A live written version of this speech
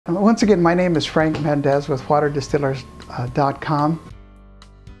Once again, my name is Frank Mendez with waterdistillers.com.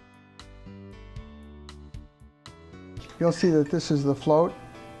 You'll see that this is the float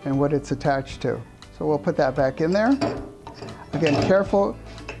and what it's attached to. So we'll put that back in there. Again, careful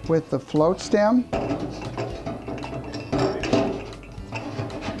with the float stem.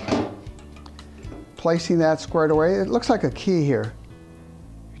 Placing that squared away. It looks like a key here.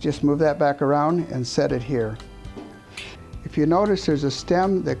 You just move that back around and set it here. If you notice, there's a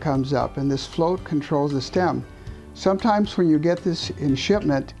stem that comes up, and this float controls the stem. Sometimes when you get this in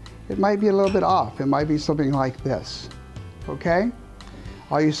shipment, it might be a little bit off. It might be something like this, okay?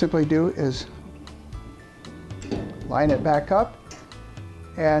 All you simply do is line it back up,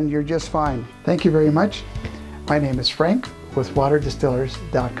 and you're just fine. Thank you very much. My name is Frank with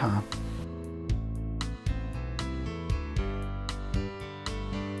waterdistillers.com.